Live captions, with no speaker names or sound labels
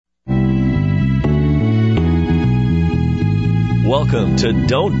Welcome to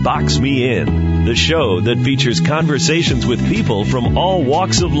Don't Box Me In, the show that features conversations with people from all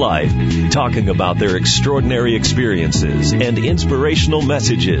walks of life, talking about their extraordinary experiences and inspirational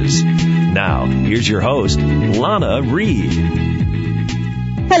messages. Now, here's your host, Lana Reed.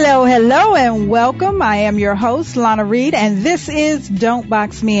 Hello, and welcome. I am your host, Lana Reed, and this is Don't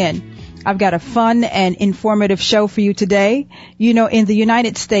Box Me In. I've got a fun and informative show for you today. You know, in the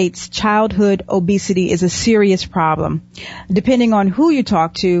United States, childhood obesity is a serious problem. Depending on who you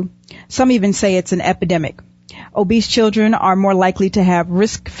talk to, some even say it's an epidemic. Obese children are more likely to have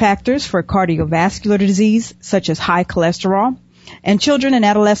risk factors for cardiovascular disease, such as high cholesterol. And children and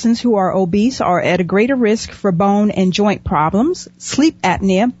adolescents who are obese are at a greater risk for bone and joint problems, sleep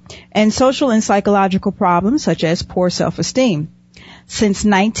apnea, and social and psychological problems such as poor self-esteem. Since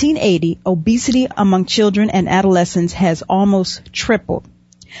 1980, obesity among children and adolescents has almost tripled.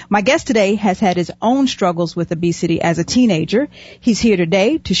 My guest today has had his own struggles with obesity as a teenager. He's here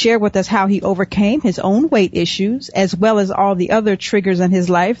today to share with us how he overcame his own weight issues, as well as all the other triggers in his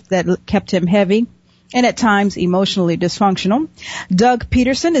life that kept him heavy and at times emotionally dysfunctional. Doug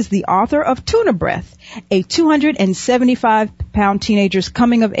Peterson is the author of Tuna Breath, a 275-pound teenager's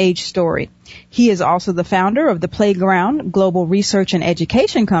coming-of-age story. He is also the founder of the Playground Global Research and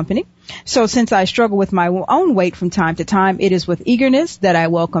Education Company. So since I struggle with my own weight from time to time, it is with eagerness that I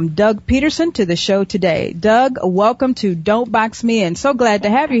welcome Doug Peterson to the show today. Doug, welcome to Don't Box Me In. So glad to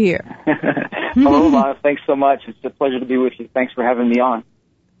have you here. Hello, Lana. Thanks so much. It's a pleasure to be with you. Thanks for having me on.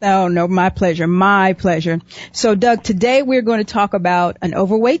 Oh, no, my pleasure. My pleasure. So, Doug, today we're going to talk about an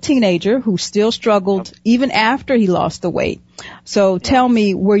overweight teenager who still struggled even after he lost the weight. So tell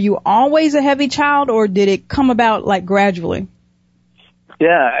me, were you always a heavy child, or did it come about like gradually?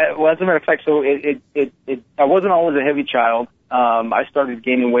 Yeah, well, as a matter of fact, so I wasn't always a heavy child. I started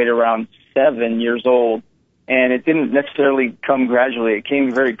gaining weight around 7 years old, and it didn't necessarily come gradually. It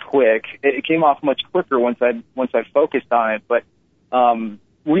came very quick. It came off much quicker once I focused on it, but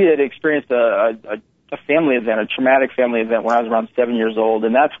we had experienced a family event, a traumatic family event when I was around 7 years old,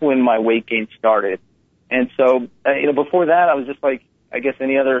 and that's when my weight gain started. And so, before that, I was just like, I guess,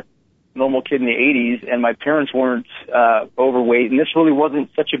 any other normal kid in the 80s, and my parents weren't overweight, and this really wasn't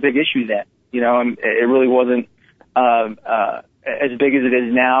such a big issue then. It really wasn't as big as it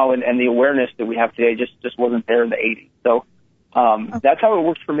is now, and the awareness that we have today just wasn't there in the 80s. So that's how it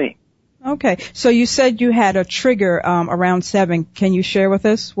worked for me. Okay. So you said you had a trigger around 7. Can you share with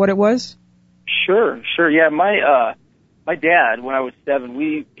us what it was? Sure. Yeah, my dad, when I was 7,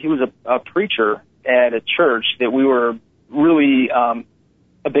 he was a preacher at a church that we were really a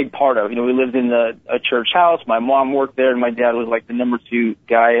big part of. We lived in a church house. My mom worked there, and my dad was like the number 2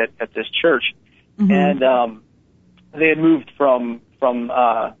 guy at this church. Mm-hmm. And they had moved from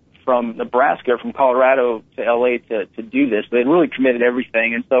Nebraska, from Colorado to L.A. to do this. They had really committed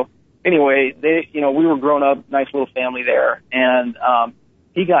everything, and so. Anyway, we were growing up, nice little family there, and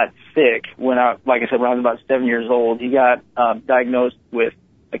he got sick when I was about 7 years old. He got diagnosed with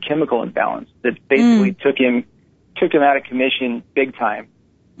a chemical imbalance that basically took him out of commission big time.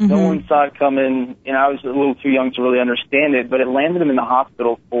 Mm-hmm. No one saw it coming, and I was a little too young to really understand it, but it landed him in the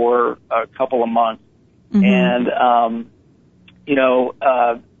hospital for a couple of months. Mm-hmm. And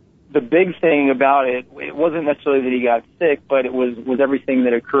the big thing about it wasn't necessarily that he got sick, but it was everything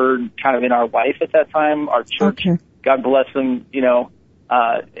that occurred kind of in our life at that time. Our church, okay. God bless them,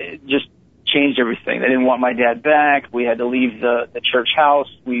 it just changed everything. They didn't want my dad back. We had to leave the church house.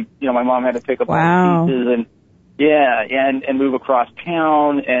 My mom had to pick up all the pieces and move across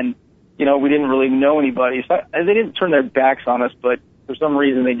town. And, we didn't really know anybody. So they didn't turn their backs on us, but for some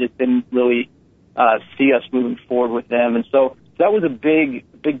reason they just didn't really see us moving forward with them. And so that was a big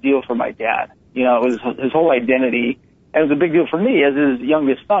deal for my dad. It was his whole identity. And it was a big deal for me as his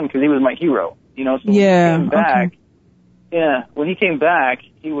youngest son because he was my hero. So when he came back, when he came back,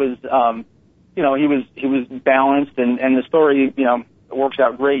 he was, he was balanced, and the story, it works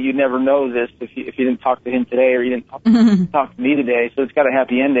out great. You'd never know this if you didn't talk to him today or you didn't talk to me today. So it's got a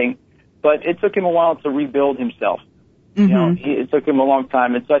happy ending. But it took him a while to rebuild himself. Mm-hmm. It took him a long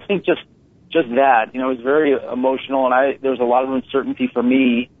time. And so I think just that, it was very emotional, and there was a lot of uncertainty for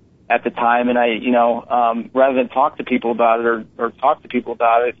me at the time, and I, rather than talk to people about it or talk to people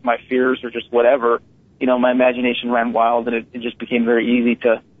about it, my fears or just whatever, my imagination ran wild, and it just became very easy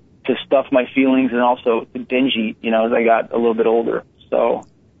to stuff my feelings and also to binge eat, as I got a little bit older. So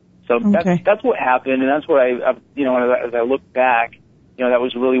okay. That's what happened, and that's what as I look back, that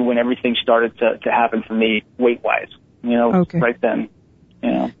was really when everything started to happen for me weight-wise, okay. Right then.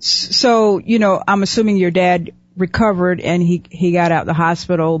 So, I'm assuming your dad recovered and he got out of the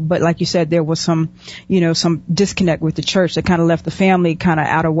hospital. But like you said, there was some disconnect with the church that kind of left the family kind of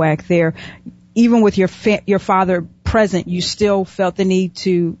out of whack there. Even with your father present, you still felt the need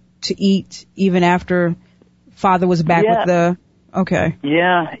to eat even after father was back with the... Okay.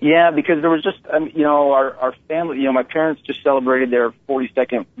 Yeah, because there was just, our family, my parents just celebrated their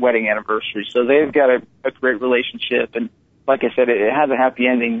 42nd wedding anniversary, so they've got a great relationship, and like I said, it has a happy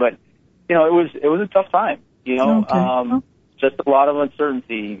ending, but, it was a tough time, Okay. Just a lot of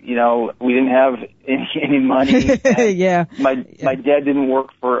uncertainty, we didn't have any money. Yeah. My dad didn't work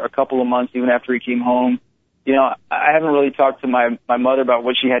for a couple of months even after he came home. I haven't really talked to my mother about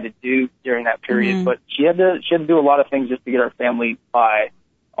what she had to do during that period, but she had to do a lot of things just to get our family by,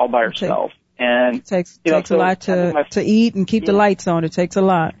 all by herself. And it takes a lot to eat and keep the lights on. It takes a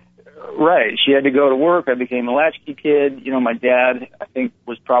lot. Right. She had to go to work. I became a latchkey kid. My dad, I think,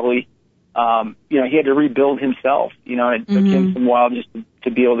 was probably, he had to rebuild himself. And it took him some while just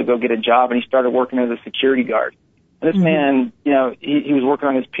to be able to go get a job, and he started working as a security guard. And this man, he was working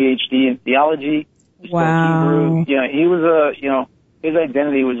on his PhD in theology. Wow. He was his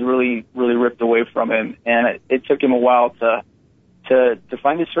identity was really, really ripped away from him, and it took him a while to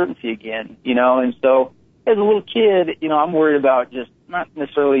find his certainty again, and so as a little kid, I'm worried about just not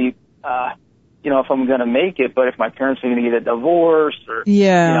necessarily, if I'm going to make it, but if my parents are going to get a divorce or,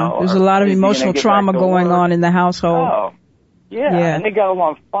 there's a lot of emotional trauma going on in the household. Oh, yeah. And they got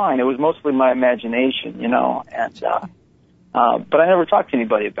along fine. It was mostly my imagination, and, but I never talked to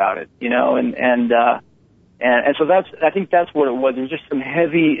anybody about it, and so I think that's what it was. There was just some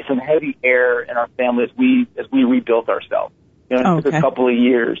heavy air in our family as we rebuilt ourselves. It took a couple of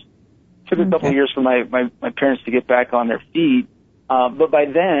years. It took a couple of years for my parents to get back on their feet. But by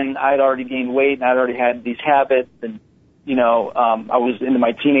then I'd already gained weight and I'd already had these habits, and, I was into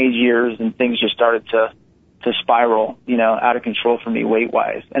my teenage years, and things just started to spiral, out of control for me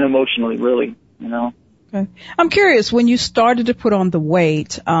weight-wise and emotionally, really, Okay. I'm curious, when you started to put on the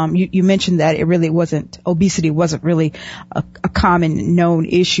weight, you mentioned that obesity wasn't really a common known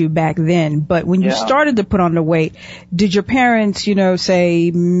issue back then, but when you started to put on the weight, did your parents,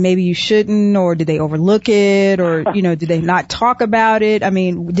 say maybe you shouldn't, or did they overlook it, or, did they not talk about it? I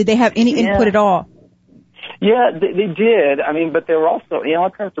mean, did they have any input at all? Yeah, they did. I mean, but they were also, my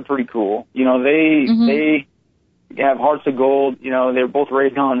parents are pretty cool. They have hearts of gold. They were both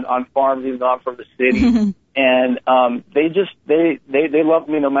raised on farms, even though I'm from the city. And they loved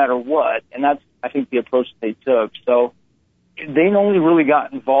me no matter what. And that's, I think, the approach that they took. So they only really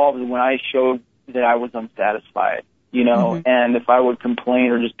got involved when I showed that I was unsatisfied, and if I would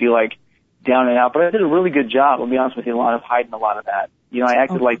complain or just be like down and out. But I did a really good job, I'll be honest with you, hiding a lot of that. I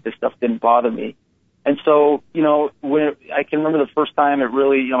acted like this stuff didn't bother me. And so, when I can remember the first time it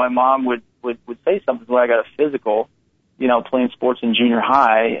really, my mom would say something when I got a physical, playing sports in junior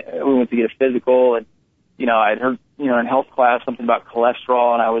hie. We went to get a physical, and, I'd heard, in health class something about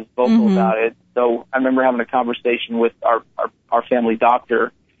cholesterol, and I was vocal about it. So I remember having a conversation with our family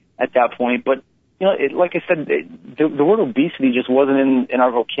doctor at that point. But, like I said, the word obesity just wasn't in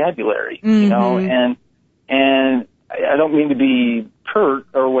our vocabulary, and I don't mean to be curt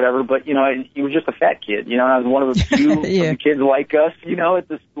or whatever, but, he was just a fat kid, I was one of a few of the kids like us, at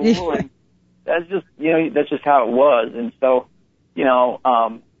the school, and that's just, that's just how it was. And so,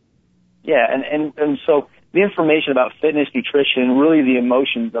 and so the information about fitness, nutrition, really the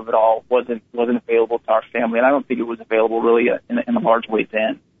emotions of it all wasn't available to our family, and I don't think it was available really in a large way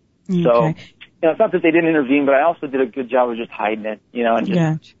then. Okay. So, it's not that they didn't intervene, but I also did a good job of just hiding it, and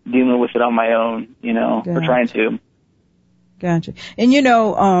just dealing with it on my own, or trying to. Gotcha.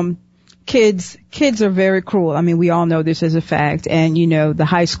 And kids are very cruel. I mean, we all know this as a fact. And, the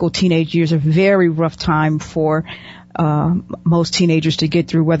high school teenage years are a very rough time for most teenagers to get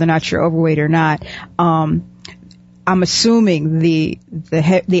through, whether or not you're overweight or not. I'm assuming the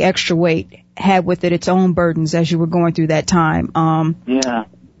extra weight had with it its own burdens as you were going through that time.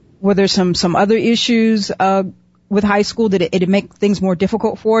 Were there some other issues with high school? Did it make things more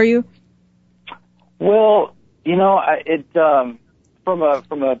difficult for you? Well, from a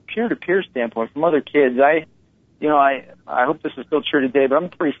peer-to-peer standpoint, from other kids, I hope this is still true today, but I'm a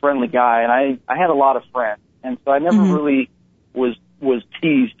pretty friendly guy, and I had a lot of friends, and so I never really was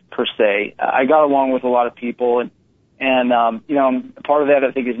teased per se. I got along with a lot of people, and part of that I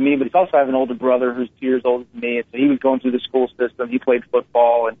think is me, but it's also I have an older brother who's 2 years older than me, and so he was going through the school system. He played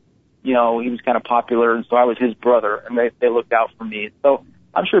football, and he was kind of popular, and so I was his brother, and they looked out for me. So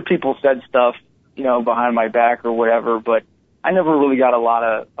I'm sure people said stuff, behind my back or whatever, but I never really got a lot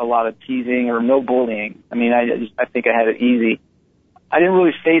of teasing or no bullying. I mean, I think I had it easy. I didn't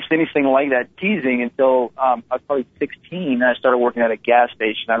really face anything like that teasing until I was probably 16, and I started working at a gas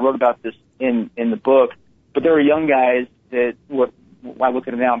station. I wrote about this in the book, but there were young guys that I look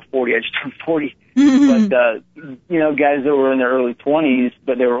at them now, I'm 40, I just turned 40, but, guys that were in their early 20s,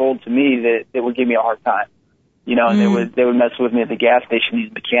 but they were old to me, that would give me a hard time, and they would mess with me at the gas station,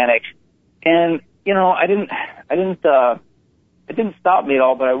 these mechanics. And, it didn't stop me at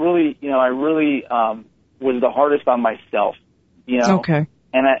all, but I really was the hardest on myself, Okay.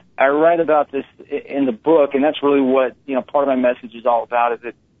 And I write about this in the book, and that's really what, part of my message is all about, is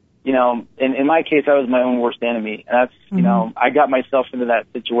that, in my case, I was my own worst enemy. And that's, I got myself into that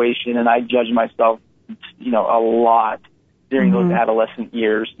situation, and I judged myself, a lot during those adolescent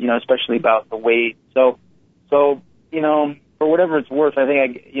years, especially about the weight. So, for whatever it's worth, I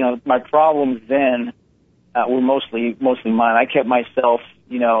think my problems then, were mostly mine. I kept myself,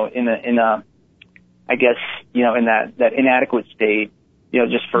 in that inadequate state,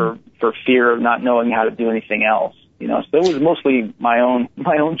 just for fear of not knowing how to do anything else. So it was mostly my own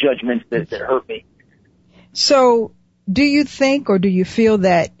judgments that hurt me. So do you think, or do you feel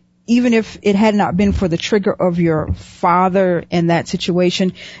that even if it had not been for the trigger of your father in that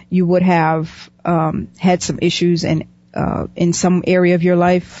situation, you would have had some issues in some area of your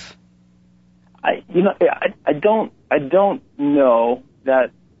life? I don't know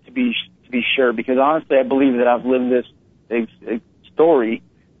that to be sure, because honestly, I believe that I've lived this story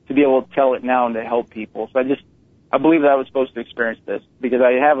to be able to tell it now and to help people. So I believe that I was supposed to experience this, because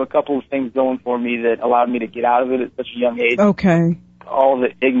I have a couple of things going for me that allowed me to get out of it at such a young age. Okay. All of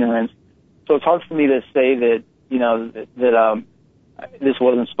the ignorance. So it's hard for me to say that, that this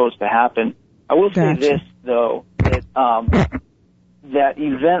wasn't supposed to happen. I will say this, though, that that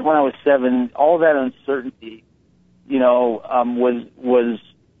event when I was 7, all that uncertainty,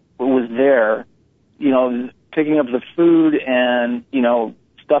 was there, picking up the food and,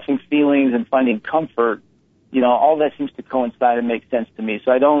 stuffing feelings and finding comfort, all that seems to coincide and make sense to me.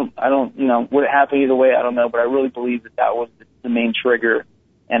 So I don't, would it happen either way? I don't know, but I really believe that was the main trigger.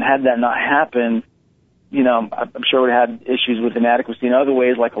 And had that not happened, I'm sure I would have had issues with inadequacy in other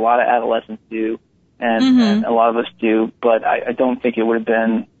ways, like a lot of adolescents do, and a lot of us do. But I don't think it would have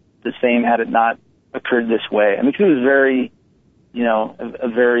been the same had it not occurred this way. I mean, 'cause it was very, a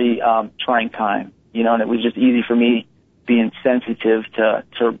very trying time, and it was just easy for me being sensitive to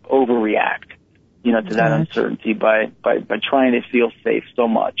overreact, to that uncertainty by trying to feel safe so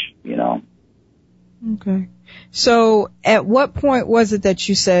much, Okay. So at what point was it that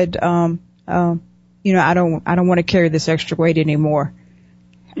you said, I don't want to carry this extra weight anymore?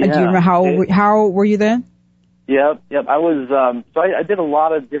 Yeah. Do you remember how old were you then? Yep. I was, so I did a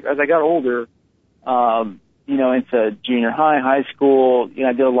lot of as I got older, into junior high school,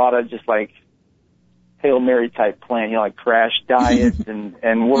 I did a lot of just like Hail Mary type plan, like crash diets and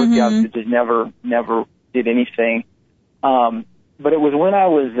workouts that just never did anything. But it was when I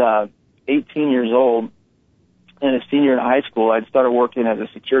was, 18 years old and a senior in high school, I'd started working as a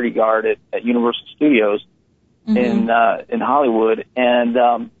security guard at Universal Studios in Hollywood. And,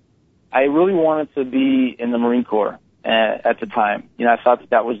 I really wanted to be in the Marine Corps at the time. I thought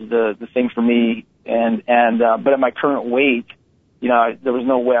that was the thing for me. But at my current weight, there was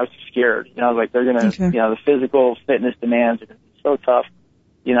no way. I was scared. I was like, they're going to, the physical fitness demands are going to be so tough.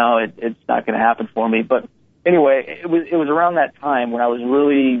 It's not going to happen for me. But anyway, it was around that time when I was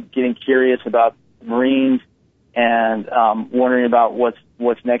really getting curious about the Marines and, wondering about what's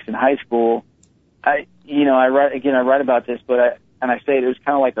next in high school. I write about this, but I say it was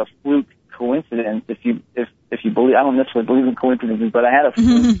kind of like a fluke coincidence. If you believe, I don't necessarily believe in coincidences, but I had a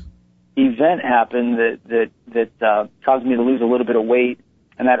fluke event happen that caused me to lose a little bit of weight,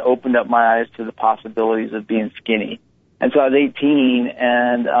 and that opened up my eyes to the possibilities of being skinny. And so I was 18,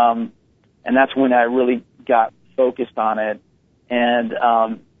 and that's when I really got focused on it. And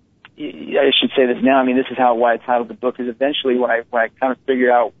I should say this now. I mean, this is why I titled the book. Is eventually when I kind of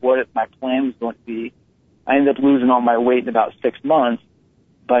figured out what my plan was going to be, I ended up losing all my weight in about 6 months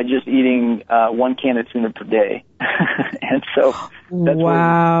by just eating 1 can of tuna per day. And so that's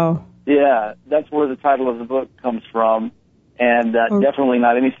that's where the title of the book comes from. And definitely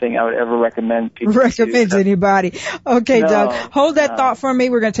not anything I would ever recommend people to anybody. Okay, no, Doug, hold that thought for me.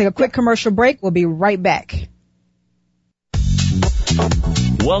 We're going to take a quick commercial break. We'll be right back.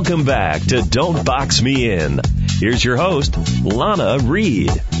 Welcome back to Don't Box Me In. Here's your host, Lana Reed.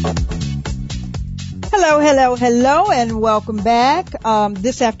 Hello, and welcome back.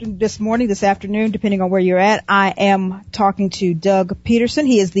 This afternoon, depending on where you're at, I am talking to Doug Peterson.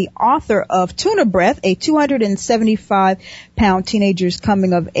 He is the author of Tuna Breath, a 275-pound teenager's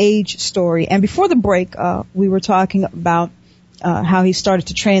coming of age story. And before the break, we were talking about how he started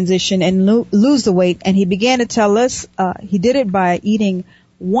to transition and lose the weight. And he began to tell us he did it by eating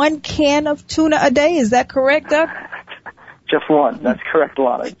 1 can of tuna a day. Is that correct, Doug? Just one. That's correct,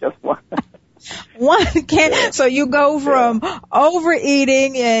 Lana. Just one. 1 can. So you go from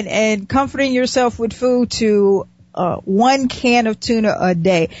overeating and comforting yourself with food to 1 can of tuna a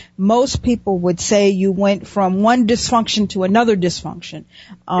day. Most people would say you went from one dysfunction to another dysfunction.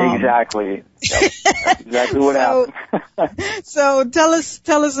 Exactly. Yep. That's exactly what happened. So tell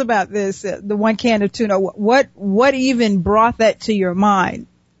us about this, the 1 can of tuna. What even brought that to your mind?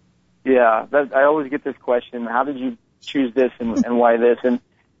 Yeah, I always get this question: how did you choose this and why this? And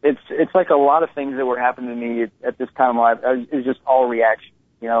it's like a lot of things that were happening to me at this time of life. It's just all reaction,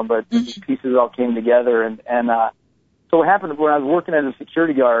 but the pieces all came together. And so what happened when I was working as a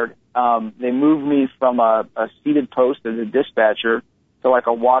security guard, they moved me from a seated post as a dispatcher to like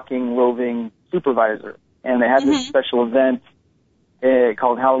a walking, roving supervisor. And they had this special event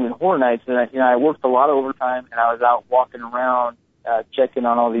called Halloween Horror Nights. And I worked a lot of overtime, and I was out walking around, checking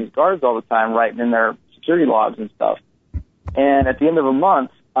on all these guards all the time, writing in their security logs and stuff. And at the end of a month,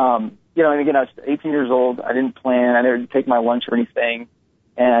 and again, I was 18 years old. I didn't plan. I didn't take my lunch or anything.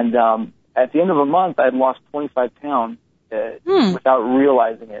 And at the end of a month, I had lost 25 pounds without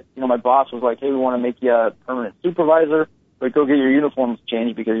realizing it. My boss was like, hey, we want to make you a permanent supervisor, but go get your uniforms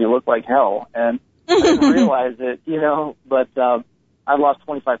changed because you look like hell. And I didn't realize it, but I lost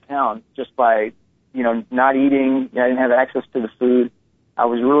 25 pounds just by, not eating. I didn't have access to the food. I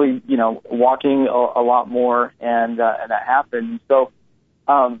was really, walking a lot more, and that happened. So,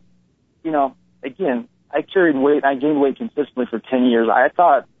 again, I carried weight. I gained weight consistently for 10 years. I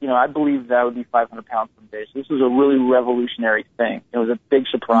thought, I believed that I would be 500 pounds someday. So this was a really revolutionary thing. It was a big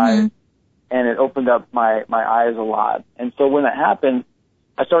surprise, and it opened up my eyes a lot. And so when that happened,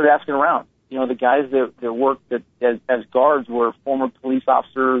 I started asking around. The guys that worked as guards were former police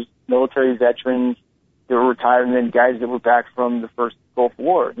officers, military veterans that were retired, and then guys that were back from the first Gulf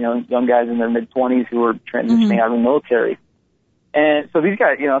War, young guys in their mid-20s who were transitioning out of the military. And so these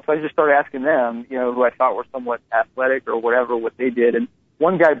guys, so I just started asking them, who I thought were somewhat athletic or whatever, what they did. And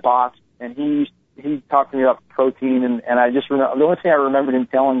one guy boxed, and he talked to me about protein, and I just remember, the only thing I remembered him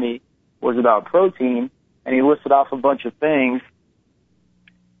telling me was about protein, and he listed off a bunch of things,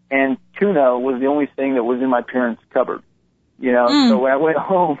 and tuna was the only thing that was in my parents' cupboard, So when I went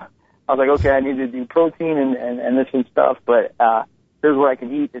home, I was like, okay, I need to do protein and this and stuff, but here's what I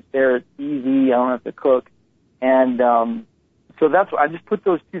can eat. It's there. It's easy. I don't have to cook. And so that's what I just put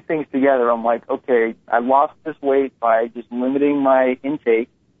those two things together. I'm like, okay, I lost this weight by just limiting my intake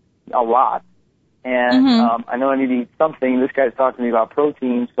a lot. And I know I need to eat something. This guy's talking to me about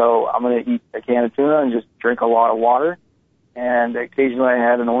protein, so I'm going to eat a can of tuna and just drink a lot of water. And occasionally I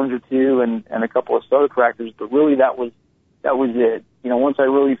had an orange or two and a couple of soda crackers, but really that was it. Once I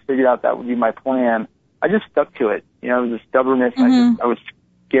really figured out that would be my plan, I just stuck to it. It was a stubbornness. I was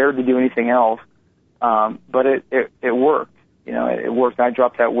scared to do anything else. But it worked. It worked. I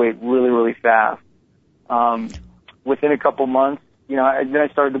dropped that weight really, really fast. Within a couple months, then I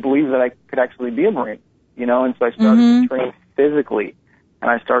started to believe that I could actually be a Marine, and so I started to train physically,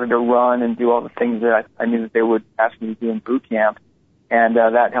 and I started to run and do all the things that I knew that they would ask me to do in boot camp, and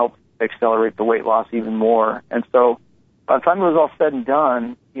that helped accelerate the weight loss even more. And so by the time it was all said and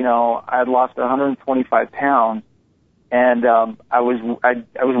done, I had lost 125 pounds, and I was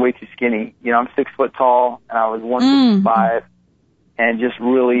way too skinny. I'm 6 foot tall, and I was 165, and just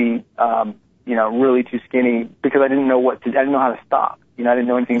really, really too skinny because I didn't know I didn't know how to stop. I didn't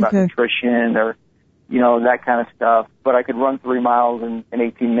know anything about nutrition or, that kind of stuff. But I could run 3 miles in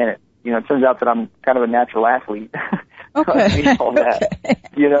 18 minutes. It turns out that I'm kind of a natural athlete. Okay. All that,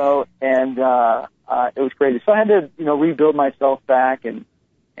 and it was crazy. So I had to, rebuild myself back and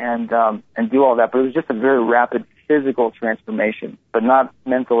do all that. But it was just a very rapid physical transformation, but not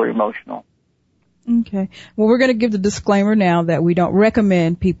mental or emotional. Okay. Well, we're going to give the disclaimer now that we don't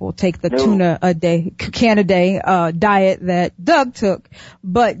recommend people take the tuna a day, can a day, diet that Doug took.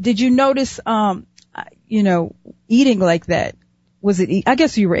 But did you notice, eating like that? Was it, I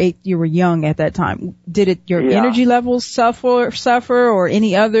guess you were young at that time. Did your energy levels suffer or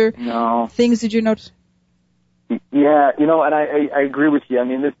any other things did you notice? Yeah, and I agree with you. I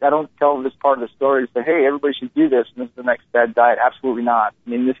mean, I don't tell this part of the story to say, hey, everybody should do this, and this is the next bad diet. Absolutely not. I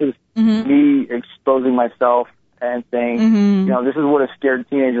mean, this is me exposing myself and saying, this is what a scared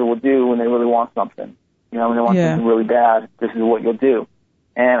teenager will do when they really want something. When they want something really bad, this is what you'll do.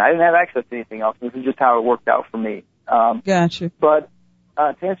 And I didn't have access to anything else. This is just how it worked out for me. Gotcha. But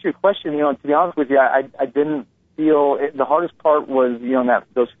to answer your question, to be honest with you, I didn't feel the hardest part was,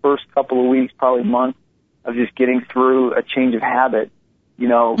 those first couple of weeks, probably months. just getting through a change of habit, you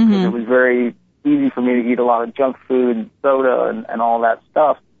know, because it was very easy for me to eat a lot of junk food and soda and all that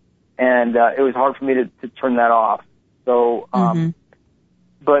stuff. And it was hard for me to turn that off. So,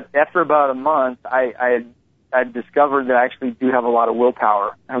 but after about a month, I discovered that I actually do have a lot of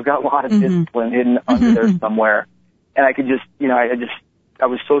willpower. I've got a lot of discipline hidden under there somewhere. And I could just, you know, I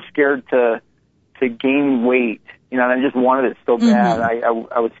was so scared to gain weight, you know, and I just wanted it so bad.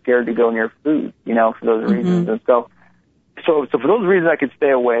 I was scared to go near food, you know, for those reasons. And so for those reasons, I could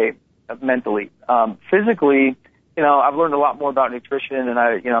stay away mentally. Physically, you know, I've learned a lot more about nutrition, and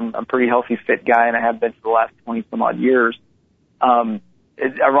I'm a pretty healthy, fit guy, and I have been for the last 20 some odd years.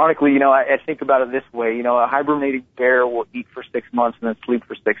 Ironically, you know, I think about it this way. You know, a hibernating bear will eat for 6 months and then sleep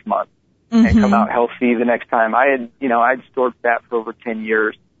for 6 months and come out healthy the next time. I'd stored fat for over 10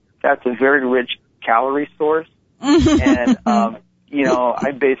 years. That's a very rich calorie source. And, you know,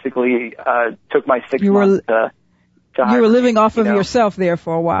 I basically, took my 6 months to you were living off of yourself there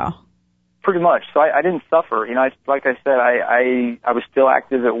for a while. Pretty much. So I didn't suffer. You know, like I said, I was still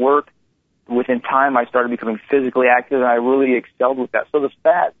active at work. Within time, I started becoming physically active, and I really excelled with that. So the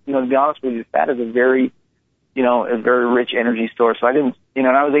fat, you know, to be honest with you, fat is a very rich energy source. So I didn't, you know,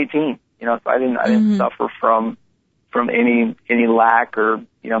 and I was 18, you know, so I didn't suffer from any lack or,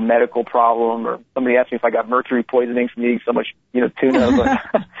 you know, medical problem, or somebody asked me if I got mercury poisoning from eating so much, you know, tuna,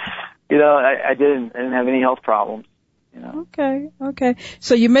 but, you know, I didn't have any health problems. You know. Okay.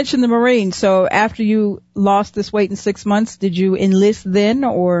 So you mentioned the Marines. So after you lost this weight in 6 months, did you enlist then,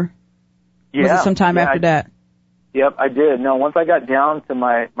 or was it sometime after that? Yep, I did. No, once I got down to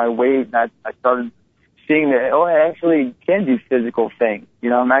my weight, and I started seeing that, I actually can do physical things. You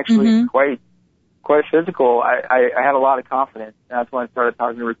know, I'm actually quite physical. I had a lot of confidence. And that's when I started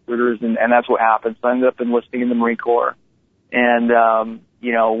talking to recruiters, and that's what happened. So I ended up enlisting in the Marine Corps. And,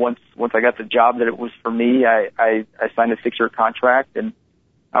 you know, once I got the job that it was for me, I signed a 6-year contract, and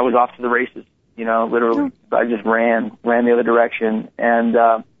I was off to the races, you know, literally. I just ran the other direction. And,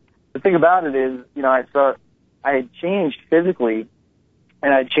 the thing about it is, you know, I had changed physically,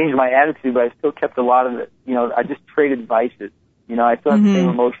 and I had changed my attitude, but I still kept a lot of it, you know, I just traded vices. You know, I still had the same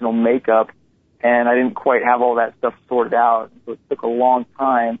emotional makeup, and I didn't quite have all that stuff sorted out. So it took a long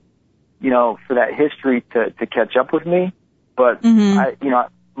time, you know, for that history to catch up with me. But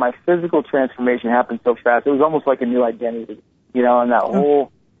my physical transformation happened so fast. It was almost like a new identity, you know, and that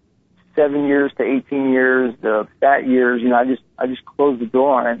whole 7 years to 18 years, the fat years, you know, I just closed the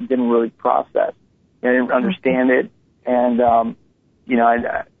door on it and didn't really process. I didn't understand it. And, you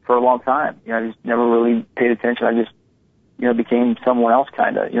know, for a long time, you know, I just never really paid attention. I just, you know, became someone else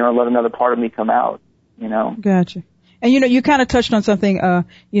kind of, you know, let another part of me come out, you know. Gotcha. And, you know, you kind of touched on something,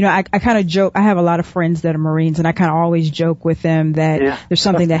 you know, I kind of joke, I have a lot of friends that are Marines, and I kind of always joke with them that there's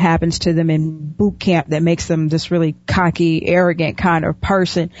something that happens to them in boot camp that makes them this really cocky, arrogant kind of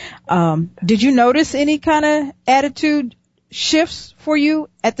person. Did you notice any kind of attitude shifts for you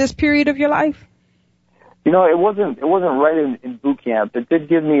at this period of your life? You know, it wasn't right in boot camp. It did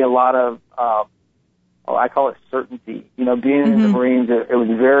give me a lot of, I call it certainty. You know, being in the Marines,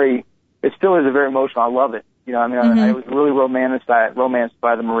 it still is a very emotional. I love it. You know, I mean, I was really romanced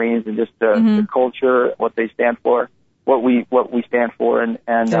by the Marines, and just the culture, what they stand for, what we stand for, and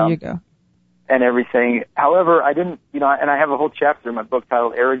there you go. And everything. However, I didn't, you know, and I have a whole chapter in my book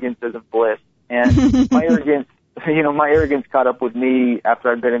titled "Arrogance Isn't Bliss," and my arrogance caught up with me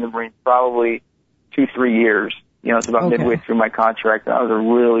after I'd been in the Marines probably 2-3 years. You know, it's about midway through my contract, and I was a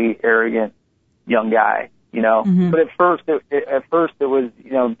really arrogant young guy. You know, but at first it was,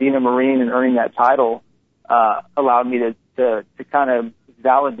 you know, being a Marine and earning that title allowed me to kind of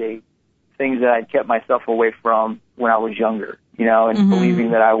validate things that I'd kept myself away from when I was younger, you know, and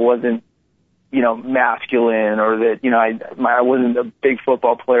believing that I wasn't, you know, masculine, or that, you know, I wasn't a big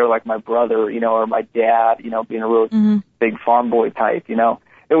football player like my brother, you know, or my dad, you know, being a real big farm boy type, you know.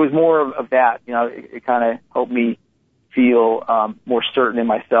 It was more of that, you know, it kind of helped me feel more certain in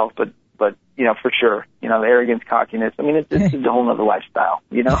myself, but you know, for sure, you know, the arrogance, cockiness. I mean, it's a whole other lifestyle,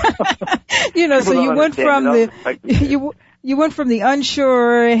 you know. You know, so you went from you went from the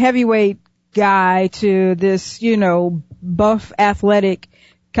unsure heavyweight guy to this, you know, buff, athletic,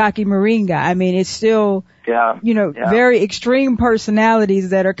 cocky Marine guy. I mean, it's still, you know, very extreme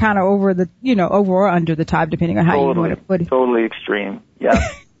personalities that are kind of over or under the top, depending on how you want to put it. Totally extreme. Yeah.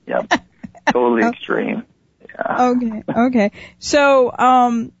 Yeah. Totally extreme. Yeah. Okay. So,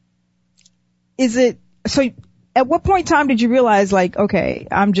 at what point in time did you realize, like, okay,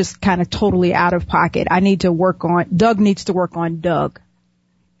 I'm just kind of totally out of pocket. Doug needs to work on Doug.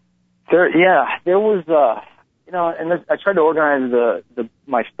 There was, I tried to organize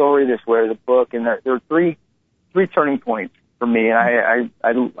my story this way, the book, and there were three turning points for me, and I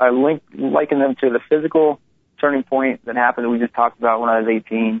liken them to the physical turning point that happened that we just talked about when I was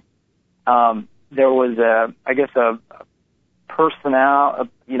 18. There was a personality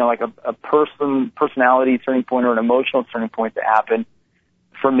turning point or an emotional turning point that happened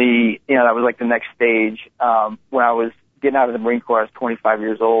for me. That was like the next stage. When I was getting out of the Marine Corps, I was 25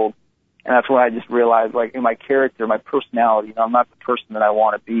 years old. And that's when I just realized, like, in my character, my personality, I'm not the person that I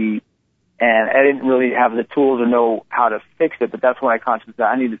want to be. And I didn't really have the tools or know how to fix it, but that's when I consciously said,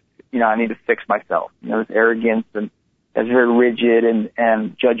 I need to fix myself. This arrogance and that's very rigid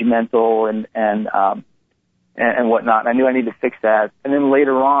and judgmental and whatnot. And I knew I needed to fix that. And then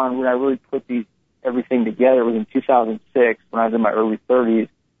later on, when I really put everything together, it was in 2006, when I was in my early 30s,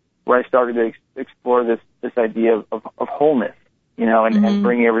 where I started to explore this idea of wholeness. And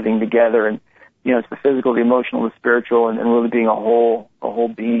bringing everything together. And, it's the physical, the emotional, the spiritual, and really being a whole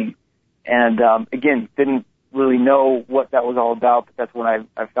being. And, again, didn't really know what that was all about, but that's when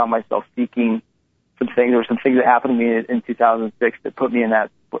I found myself seeking some things. There were some things that happened to me in 2006 that put me in that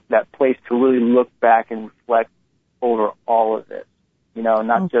place to really look back and reflect over all of this.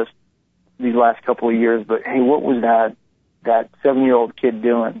 Not just these last couple of years, but, hey, what was that 7-year-old kid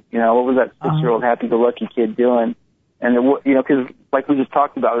doing? What was that 6-year-old happy-go-lucky kid doing? And, because like we just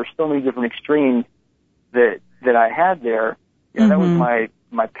talked about, there's so many different extremes that I had there. That was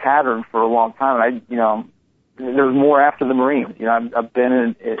my pattern for a long time. And there was more after the Marines. I've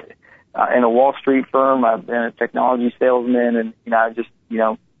been in a Wall Street firm. I've been a technology salesman, and, I just,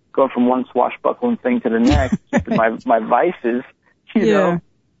 going from one swashbuckling thing to the next, keeping my vices,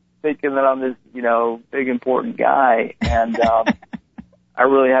 thinking that I'm this, big important guy. And, I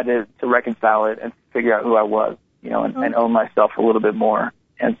really had to reconcile it and figure out who I was. And own myself a little bit more.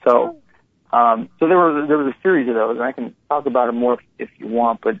 And so there was a series of those, and I can talk about it more if you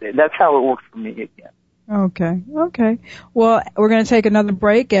want, but that's how it worked for me again. Okay. Well, we're going to take another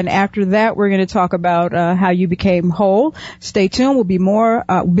break, and after that, we're going to talk about how you became whole. Stay tuned. We'll be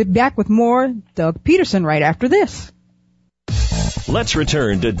back with more Doug Peterson right after this. Let's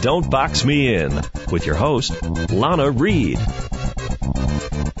return to Don't Box Me In with your host, Lana Reed.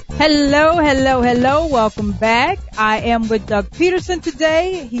 Hello. Welcome back. I am with Doug Peterson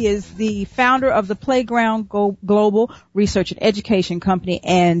today. He is the founder of the Playground Global Research and Education Company,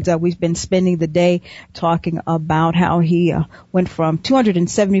 and we've been spending the day talking about how he went from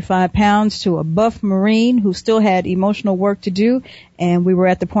 275 pounds to a buff Marine who still had emotional work to do, and we were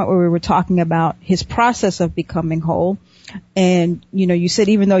at the point where we were talking about his process of becoming whole. And, you said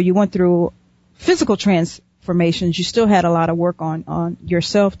even though you went through physical transformations, you still had a lot of work on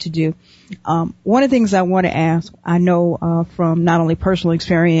yourself to do. One of the things I want to ask, I know from not only personal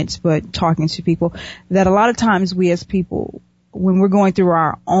experience but talking to people, that a lot of times we as people, when we're going through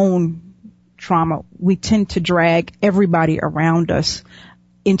our own trauma, we tend to drag everybody around us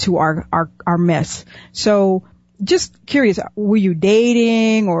into our mess. So just curious, were you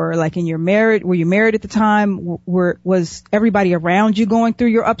dating or like in your marriage? Were you married at the time? Was everybody around you going through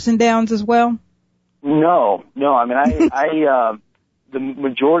your ups and downs as well? No. I mean, the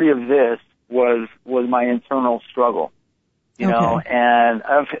majority of this was my internal struggle, you know, and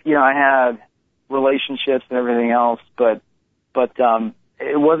I had relationships and everything else, but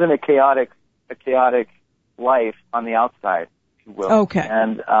it wasn't a chaotic life on the outside, if you will. Okay.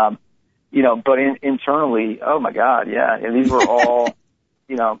 And, but internally, oh my God, yeah, these were all,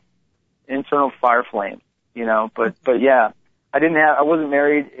 internal fire flames, but yeah, I wasn't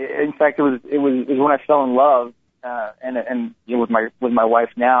married. In fact, it was when I fell in love, and with my wife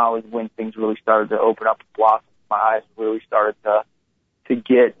now is when things really started to open up and blossom. My eyes really started to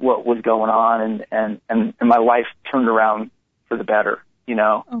get what was going on, and my life turned around for the better,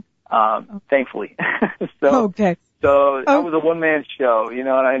 thankfully. So I was a one-man show, and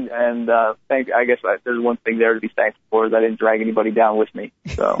I guess there's one thing there to be thankful for, is I didn't drag anybody down with me.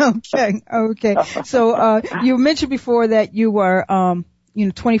 So. Okay. So, you mentioned before that you were,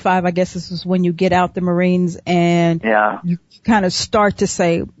 25, I guess this is when you get out the Marines and you kind of start to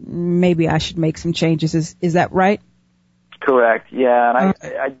say, maybe I should make some changes. Is that right? Correct. Yeah.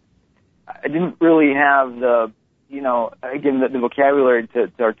 And I didn't really have the vocabulary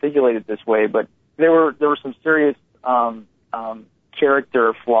to articulate it this way, but there were some serious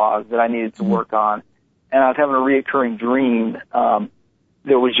character flaws that I needed to work on, and I was having a reoccurring dream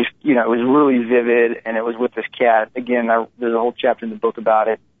that was just, it was really vivid, and it was with this cat. Again, there's a whole chapter in the book about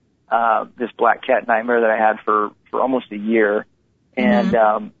it, this black cat nightmare that I had for almost a year,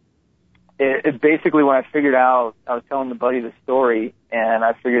 and it basically, when I figured out, I was telling the buddy the story, and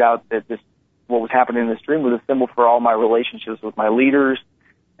I figured out that this what was happening in this dream was a symbol for all my relationships with my leaders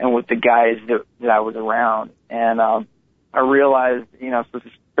and with the guys that I was around. And I realized, so to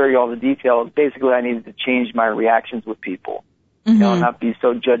spare you all the details, basically I needed to change my reactions with people, not be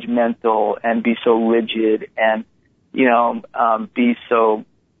so judgmental and be so rigid and, be so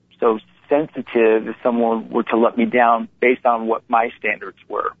sensitive if someone were to let me down based on what my standards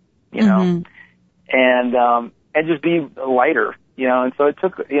were, and just be lighter, and so it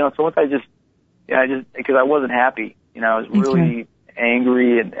took, so once I just, because I wasn't happy, I was really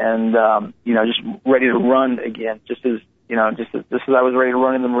angry and just ready to run again, just as I was ready to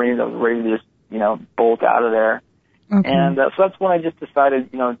run in the Marines, I was ready to just, bolt out of there. Okay. And so that's when I just decided,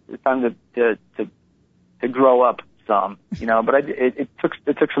 it's time to grow up some, but it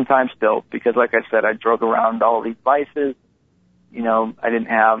took some time still because, like I said, I drug around all these vices. I didn't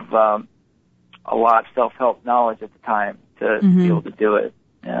have a lot of self-help knowledge at the time to be able to do it.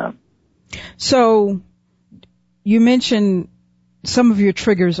 Yeah. So you mentioned some of your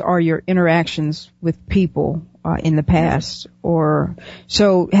triggers are your interactions with people in the past, or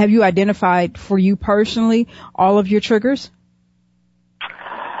so have you identified for you personally all of your triggers?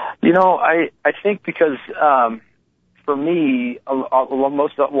 I think because for me,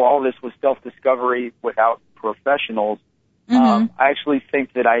 all this was self-discovery without professionals. I actually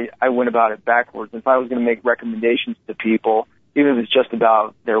think that I went about it backwards. If I was going to make recommendations to people, even if it's just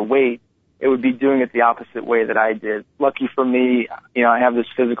about their weight, it would be doing it the opposite way that I did. Lucky for me, I have this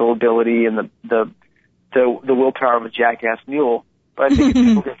physical ability and the willpower of a jackass mule. But I think if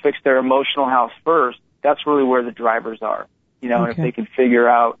people can fix their emotional house first, that's really where the drivers are. And if they can figure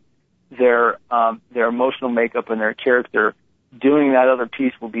out their emotional makeup and their character, doing that other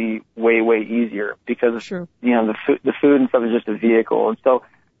piece will be way, way easier because, the food and stuff is just a vehicle. And so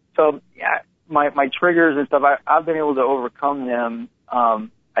yeah, my triggers and stuff, I've been able to overcome them,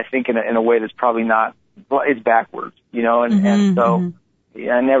 I think in a way that's probably not, it's backwards, and so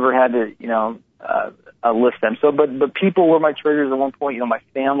I never had to, list them. So, but people were my triggers at one point, my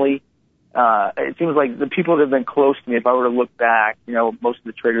family. It seems like the people that have been close to me, if I were to look back, most of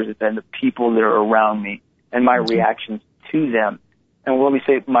the triggers have been the people that are around me and my reactions to them. And let me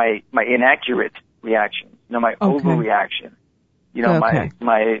say my inaccurate reactions, my overreaction,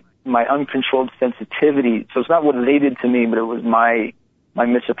 my uncontrolled sensitivity. So it's not what they did to me, but it was my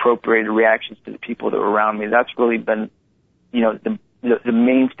misappropriated reactions to the people that were around me. That's really been, the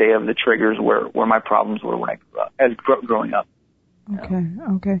mainstay of the triggers where my problems were when I grew up, growing up.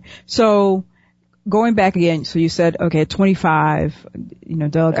 Okay. So going back again, so you said, at 25,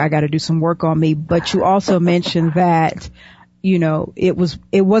 Doug, I got to do some work on me, but you also mentioned that,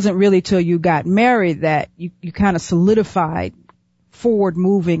 it wasn't really till you got married that you kind of solidified forward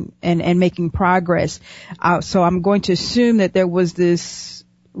moving and making progress. So I'm going to assume that there was this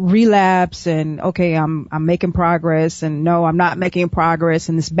relapse and, I'm making progress and no, I'm not making progress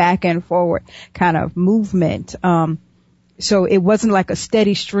and this back and forward kind of movement. So it wasn't like a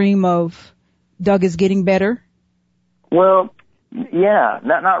steady stream of Doug is getting better? Well, yeah,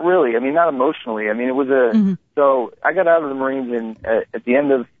 not really. I mean, not emotionally. I mean, it was so I got out of the Marines at the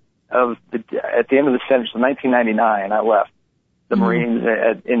end of the sentence in 1999. I left the Marines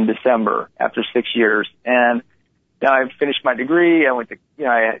in December after 6 years. And now I finished my degree. I went to,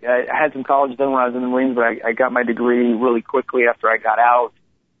 I had some college done when I was in the Marines, but I got my degree really quickly after I got out.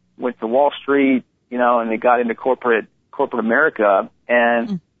 Went to Wall Street, and they got into corporate America.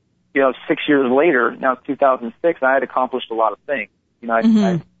 And, 6 years later, now it's 2006, I had accomplished a lot of things.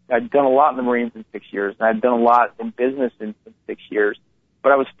 I'd done a lot in the Marines in 6 years, and I'd done a lot in business in 6 years,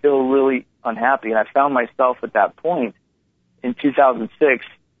 but I was still really unhappy. And I found myself at that point in 2006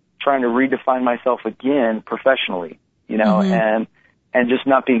 trying to redefine myself again professionally, and just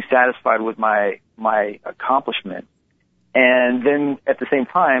not being satisfied with my accomplishment. And then at the same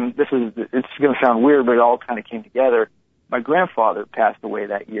time, it's going to sound weird, but it all kind of came together. My grandfather passed away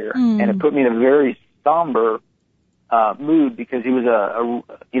that year, and it put me in a very somber mood because he was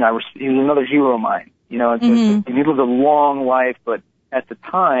he was another hero of mine. He lived a long life, but at the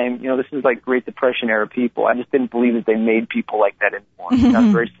time, this is like Great Depression era people. I just didn't believe that they made people like that anymore. I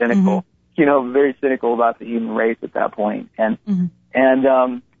was very cynical, very cynical about the human race at that point. And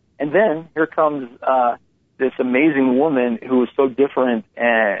then here comes this amazing woman who was so different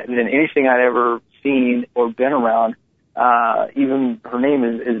than anything I'd ever seen or been around. Even her name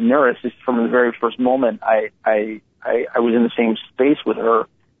is Nuris. Just from the very first moment I was in the same space with her,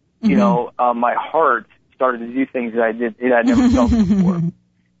 my heart started to do things that I'd never felt before.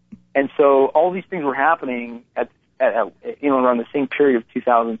 And so all these things were happening at around the same period of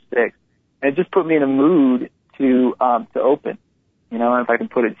 2006. And it just put me in a mood to open, if I can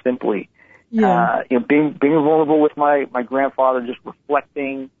put it simply. being vulnerable with my grandfather, just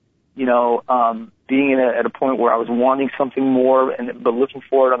reflecting, being at a point where I was wanting something more, but looking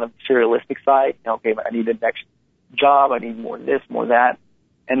for it on the materialistic side. Okay, I need the next job, I need more of this, more of that,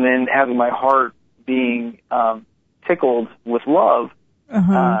 and then having my heart being tickled with love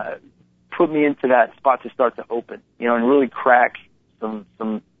put me into that spot to start to open, and really crack some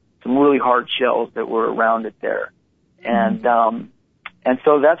really hard shells that were around it there, and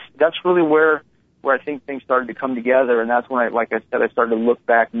so that's really where I think things started to come together, and that's when I started to look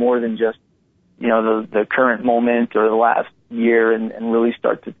back more than just the current moment or the last year, and really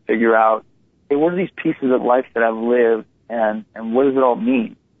start to figure out, hey, what are these pieces of life that I've lived, and what does it all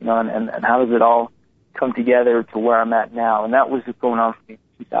mean, and how does it all come together to where I'm at now? And that was going on for me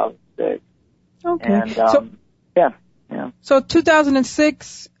in 2006. Okay. And, So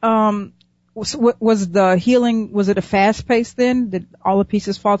 2006, was the healing, was it a fast pace then? Did all the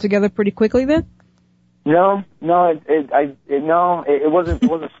pieces fall together pretty quickly then? No, it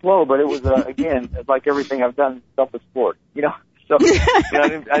wasn't slow, but it was, again, like everything I've done, self-explored, So, I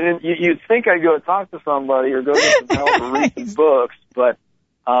didn't, you'd think I'd go talk to somebody or go get some help or read some books, but,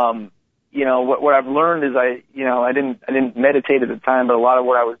 what I've learned is I didn't meditate at the time, but a lot of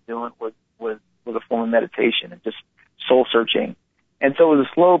what I was doing was a form of meditation and just soul searching. And so it was a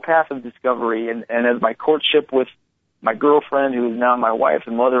slow path of discovery, and as my courtship with my girlfriend, who is now my wife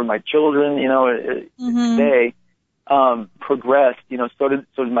and mother of my children, today, progressed, so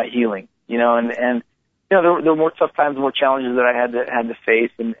did my healing, and there were more tough times, more challenges that I had to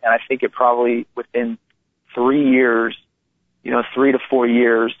face, and I think it probably within 3 years, 3 to 4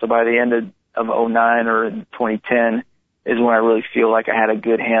 years, so by the end of 2009 or in 2010 is when I really feel like I had a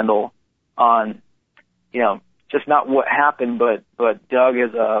good handle on, just not what happened, but Doug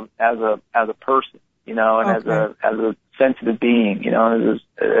as a person, and as a sensitive being, as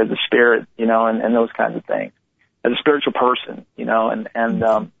a spirit, and those kinds of things, as a spiritual person, and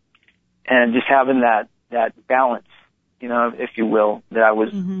just having that balance, if you will, that I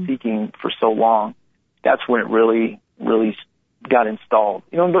was seeking for so long. That's when it really got installed,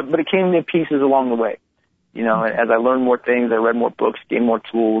 but it came in pieces along the way, as I learned more things, I read more books, gained more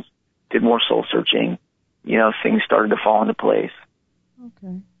tools, did more soul searching, things started to fall into place.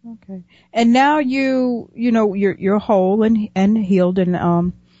 Okay. And now you're whole and healed,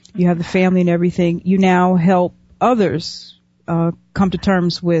 and you have the family and everything. You now help others come to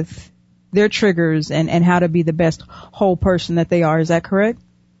terms with their triggers and how to be the best whole person that they are. Is that correct?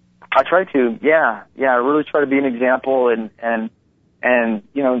 I try to, yeah. I really try to be an example and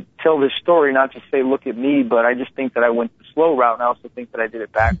tell this story, not just say, look at me, but I just think that I went the slow route, and I also think that I did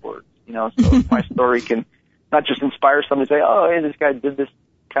it backwards, so my story can not just inspire someone to say, oh, hey, this guy did this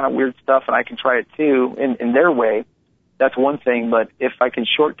kind of weird stuff and I can try it too in their way. That's one thing, but if I can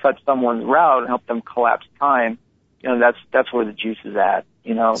shortcut someone's route and help them collapse time, that's where the juice is at,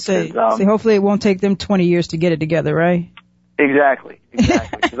 So hopefully it won't take them 20 years to get it together, right? Exactly.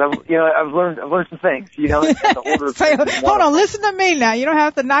 Because I've learned some things, the order of things. Hold on, listen to me now. You don't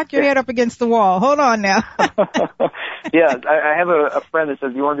have to knock your head up against the wall. Hold on now. Yeah, I have a friend that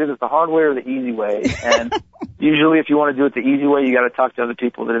says, you want to do this the hard way or the easy way? And usually if you want to do it the easy way, you got to talk to other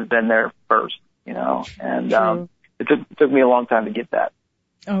people that have been there first, and it took me a long time to get that.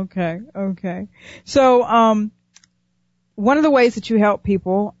 Okay. So, one of the ways that you help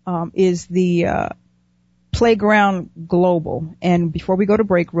people, is the, Playground Global. And before we go to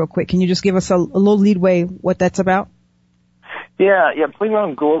break real quick, can you just give us a little leadway what that's about? Yeah.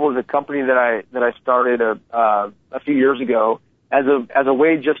 Playground Global is a company that I started a few years ago as a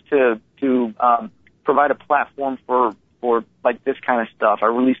way just to provide a platform for like this kind of stuff. I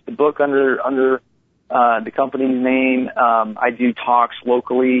released the book under the company's name. I do talks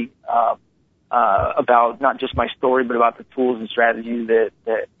locally about not just my story, but about the tools and strategies that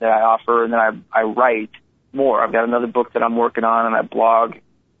I offer, and then I write more. I've got another book that I'm working on, and I blog,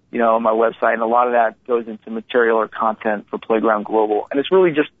 on my website, and a lot of that goes into material or content for Playground Global. And it's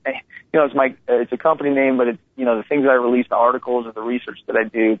really just, it's a company name, but it's, the things that I release, the articles or the research that I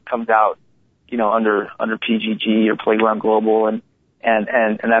do comes out, under PGG or Playground Global, and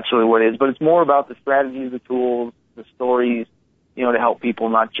that's really what it is. But it's more about the strategies, the tools, the stories, to help people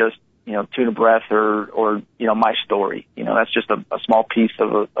not just, tune a breath or my story. That's just a small piece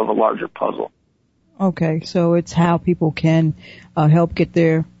of a larger puzzle. Okay, so it's how people can help get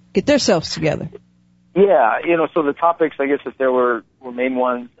themselves together. Yeah, so the topics, I guess, if there were main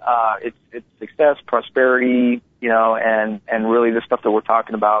ones, it's success, prosperity, and really the stuff that we're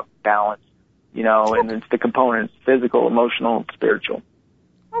talking about, balance, and it's the components, physical, emotional, spiritual.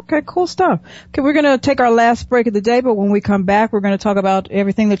 Okay, cool stuff. Okay, we're going to take our last break of the day, but when we come back, we're going to talk about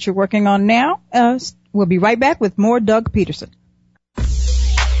everything that you're working on now. We'll be right back with more Doug Peterson.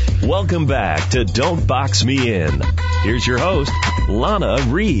 Welcome back to Don't Box Me In. Here's your host, Lana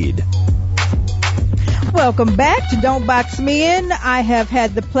Reed. Welcome back to Don't Box Me In. I have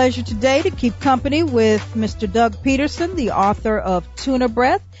had the pleasure today to keep company with Mr. Doug Peterson, the author of Tuna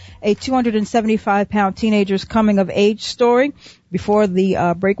Breath, a 275-pound teenager's coming-of-age story. Before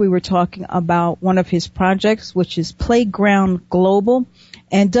the break, we were talking about one of his projects, which is Playground Global.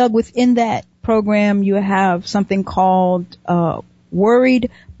 And, Doug, within that program, you have something called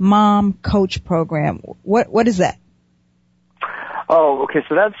Worried Mom Coach Program. What is that? Oh, okay.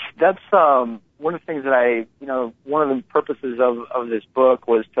 So that's one of the things that one of the purposes of this book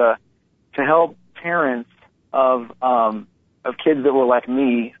was to help parents of kids that were like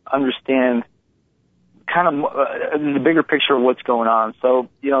me understand kind of the bigger picture of what's going on. So,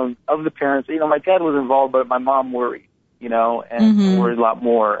 of the parents, my dad was involved, but my mom worried, and worried a lot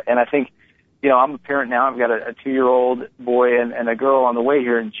more. And I think, I'm a parent now. I've got a 2-year-old boy and a girl on the way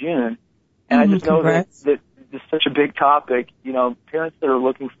here in June. And I just know that it's such a big topic. Parents that are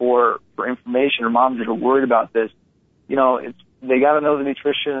looking for information or moms that are worried about this, they got to know the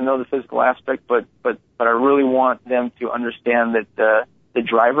nutrition and know the physical aspect, but I really want them to understand that the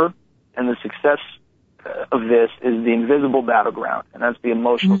driver and the success of this is the invisible battleground, and that's the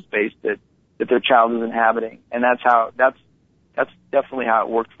emotional space that their child is inhabiting. And that's definitely how it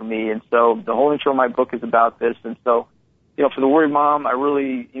worked for me. And so the whole intro of my book is about this. And so, for the worried mom, I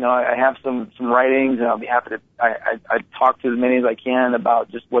really, I have some writings, and I'll be happy to, I talk to as many as I can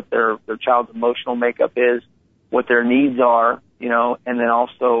about just what their child's emotional makeup is, what their needs are, and then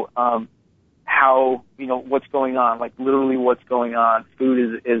also, how, what's going on, like literally what's going on.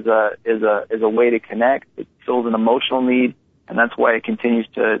 Food is a way to connect. It fills an emotional need, and that's why it continues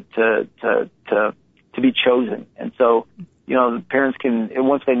to be chosen. And so, the parents can,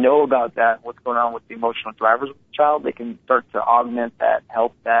 once they know about that, what's going on with the emotional drivers of the child, they can start to augment that,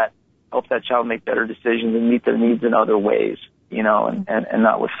 help that child make better decisions and meet their needs in other ways, and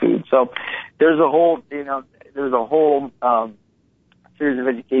not with food. So there's a whole, series of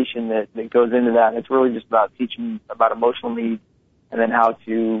education that goes into that. And it's really just about teaching about emotional needs and then how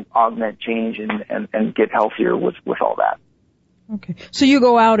to augment change and get healthier with all that. Okay. So you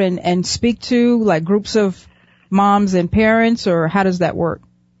go out and speak to like groups of moms and parents, or how does that work?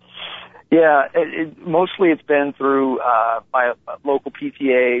 Yeah, mostly it's been through my local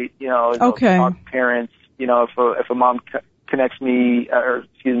PTA, Okay. Talk to parents, if a mom connects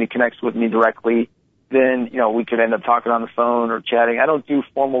with me directly, then, we could end up talking on the phone or chatting. I don't do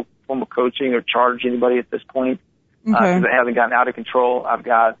formal coaching or charge anybody at this point, because I haven't gotten out of control. I've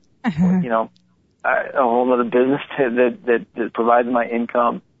got, a whole other business that provides my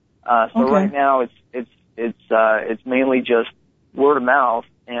income. Right now it's mainly just word of mouth,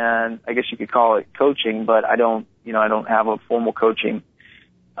 and I guess you could call it coaching, but I don't have a formal coaching,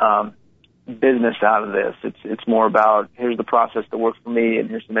 business out of this. It's more about, here's the process that works for me, and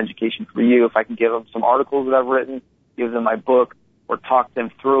here's some education for you. If I can give them some articles that I've written, give them my book, or talk them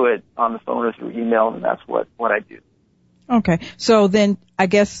through it on the phone or through email, then that's what I do. Okay. So then I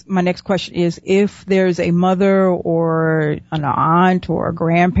guess my next question is, if there's a mother or an aunt or a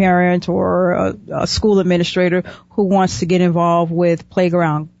grandparent or a school administrator who wants to get involved with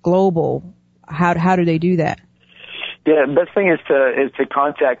Playground Global, how do they do that? Yeah, the best thing is to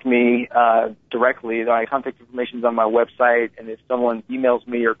contact me directly. My contact information is on my website, and if someone emails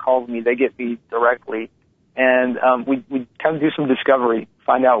me or calls me, they get me directly. And we kind of do some discovery,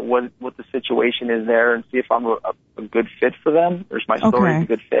 find out what the situation is there, and see if I'm a good fit for them, or if my story is a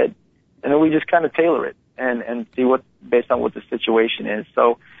good fit. And then we just kind of tailor it and see based on what the situation is.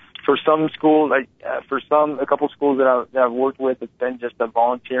 So for some schools, a couple schools that I've worked with, it's been just a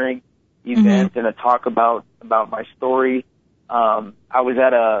volunteering event and a talk about my story. I was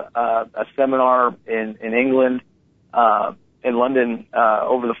at a seminar in England, in London,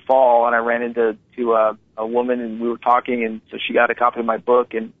 over the fall, and I ran into a woman, and we were talking, and so she got a copy of my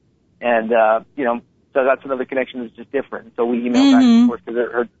book, and so that's another connection that's just different. So we emailed back and forth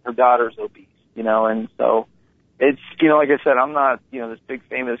because her daughter's obese, and so it's, like I said, I'm not, this big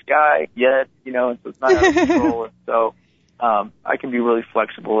famous guy yet, and so it's not out of control. And so, I can be really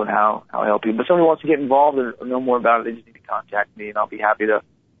flexible in how I help you. But if somebody wants to get involved or know more about it, they just need to contact me, and I'll be happy to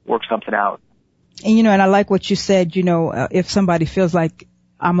work something out. And, and I like what you said, if somebody feels like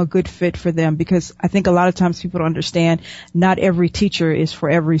I'm a good fit for them, because I think a lot of times people don't understand not every teacher is for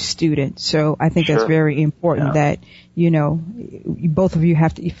every student. So I think that's very important that, both of you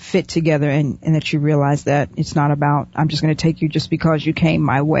have to fit together and that you realize that it's not about, I'm just going to take you just because you came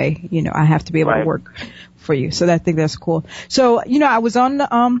my way. I have to be able to work for you. So I think that's cool. So, I was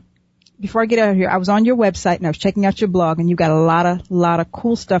on, before I get out of here, I was on your website and I was checking out your blog, and you got a lot of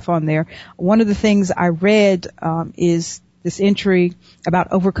cool stuff on there. One of the things I read, is this entry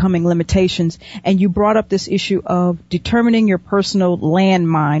about overcoming limitations, and you brought up this issue of determining your personal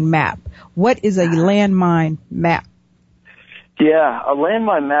landmine map. What is a landmine map? Yeah, a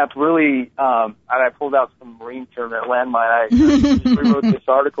landmine map really, and I pulled out some Marine term there, landmine. I just rewrote this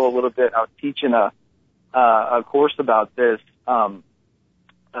article a little bit. I was teaching a course about this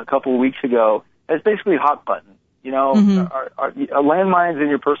a couple of weeks ago. It's basically hot buttons. Our landmines in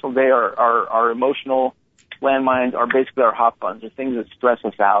your personal day are emotional. Landmines are basically our hot buttons, or things that stress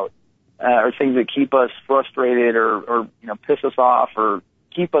us out, or things that keep us frustrated, or piss us off, or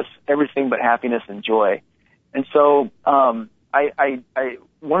keep us everything but happiness and joy. And so, I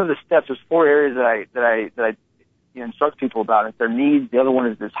one of the steps, there's 4 areas that I instruct people about. It's their needs. The other one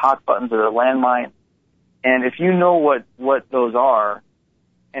is this hot buttons, or their landmine. And if you know what those are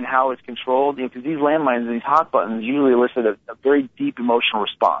and how it's controlled, because these landmines, these hot buttons usually elicit a very deep emotional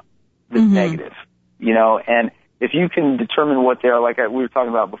response that's negative. And if you can determine what they are, like we were talking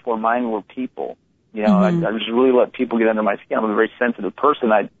about before, mine were people. I just really let people get under my skin. I'm a very sensitive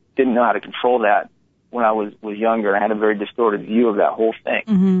person. I didn't know how to control that when I was younger. I had a very distorted view of that whole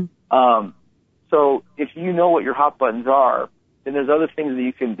thing. So if you know what your hot buttons are, then there's other things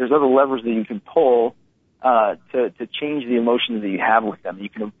there's other levers that you can pull to change the emotions that you have with them. You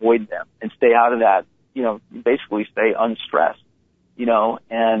can avoid them and stay out of that. Basically stay unstressed.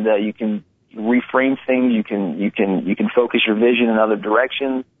 And you can reframe things. You can focus your vision in other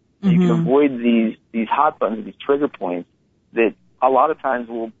directions. You can avoid these hot buttons, these trigger points that a lot of times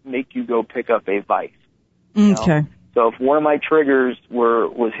will make you go pick up a vice. Okay. So if one of my triggers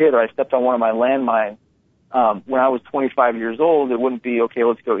was hit, or I stepped on one of my landmines, when I was 25 years old, it wouldn't be, okay,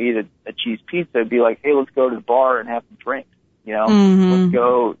 let's go eat a cheese pizza. It'd be like, hey, let's go to the bar and have some drinks. Let's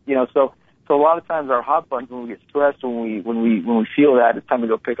go. So a lot of times our hot buttons, when we get stressed, when we feel that, it's time to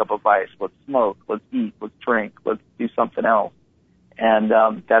go pick up a vice. Let's smoke. Let's eat. Let's drink. Let's do something else. And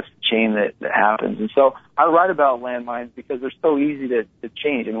that's the chain that happens. And so I write about landmines because they're so easy to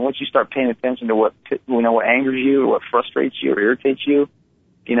change. I mean, once you start paying attention to what angers you, or what frustrates you, or irritates you,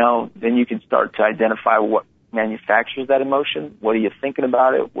 then you can start to identify what manufactures that emotion. What are you thinking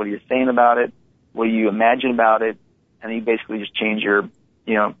about it? What are you saying about it? What do you imagine about it? And you basically just change your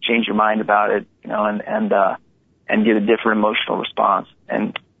mind about it, and get a different emotional response.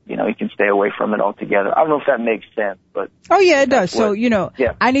 And, you can stay away from it altogether. I don't know if that makes sense, but. Oh yeah, it does. So,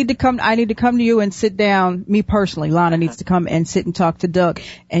 I need to come to you and sit down. Me personally, Lana needs to come and sit and talk to Doug,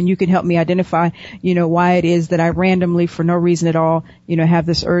 and you can help me identify, why it is that I randomly, for no reason at all, have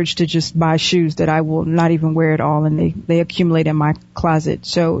this urge to just buy shoes that I will not even wear at all, and they accumulate in my closet.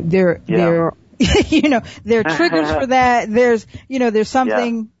 So they're there are triggers for that. There's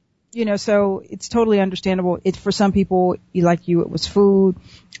something, so it's totally understandable. It's for some people, it was food.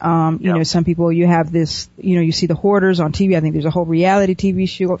 Some people, you have this, you see the Hoarders on TV. I think there's a whole reality TV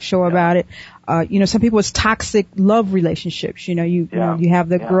show about it. Some people, it's toxic love relationships. You have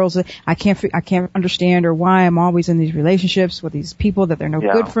the girls that I can't understand, or why I'm always in these relationships with these people that they're no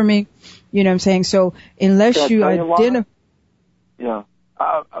good for me. You know what I'm saying? So unless you identify.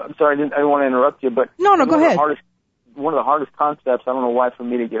 I'm sorry, I didn't want to interrupt you, but. No, go ahead. One of the hardest concepts, I don't know why for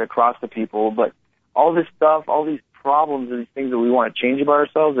me to get across to people, but all this stuff, all these problems and these things that we want to change about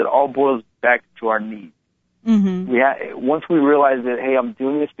ourselves, it all boils back to our needs. Once we realize that, hey, I'm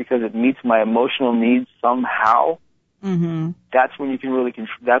doing this because it meets my emotional needs somehow, that's when you can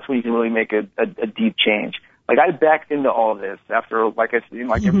really make a deep change. Like, I backed into all of this after, like I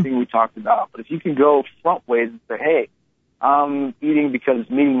said, everything we talked about. But if you can go front ways and say, hey, I'm eating because it's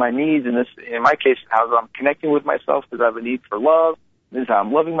meeting my needs, and this, in my case, how I'm connecting with myself because I have a need for love. This is how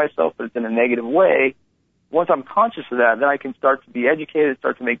I'm loving myself, but it's in a negative way. Once I'm conscious of that, then I can start to be educated,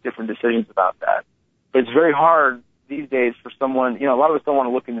 start to make different decisions about that. But it's very hard these days for someone, a lot of us don't want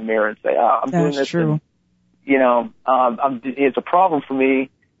to look in the mirror and say, I'm doing this. That's true. And, it's a problem for me,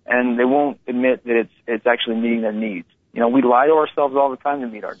 and they won't admit that it's actually meeting their needs. We lie to ourselves all the time to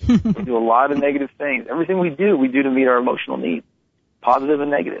meet our needs. We do a lot of negative things. Everything we do to meet our emotional needs, positive and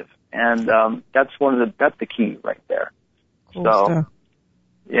negative. And that's the key right there. Cool stuff.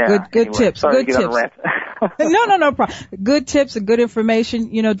 Yeah. Good tips. Good tips. No problem. Good tips and good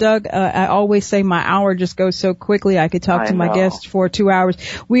information. You know, Doug, I always say my hour just goes so quickly. I could talk to my guests for 2 hours.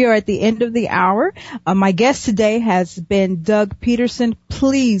 We are at the end of the hour. My guest today has been Doug Peterson.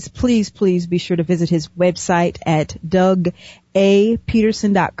 Please be sure to visit his website at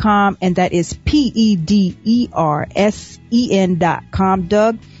DougAPeterson.com, and that is PEDERSEN.com.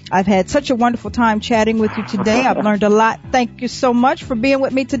 Doug, I've had such a wonderful time chatting with you today. I've learned a lot. Thank you so much for being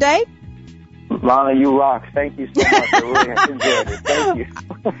with me today. Lana, you rock. Thank you so much. I really enjoyed it. Thank you.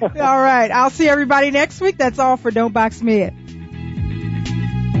 All right. I'll see everybody next week. That's all for Don't Box Me In.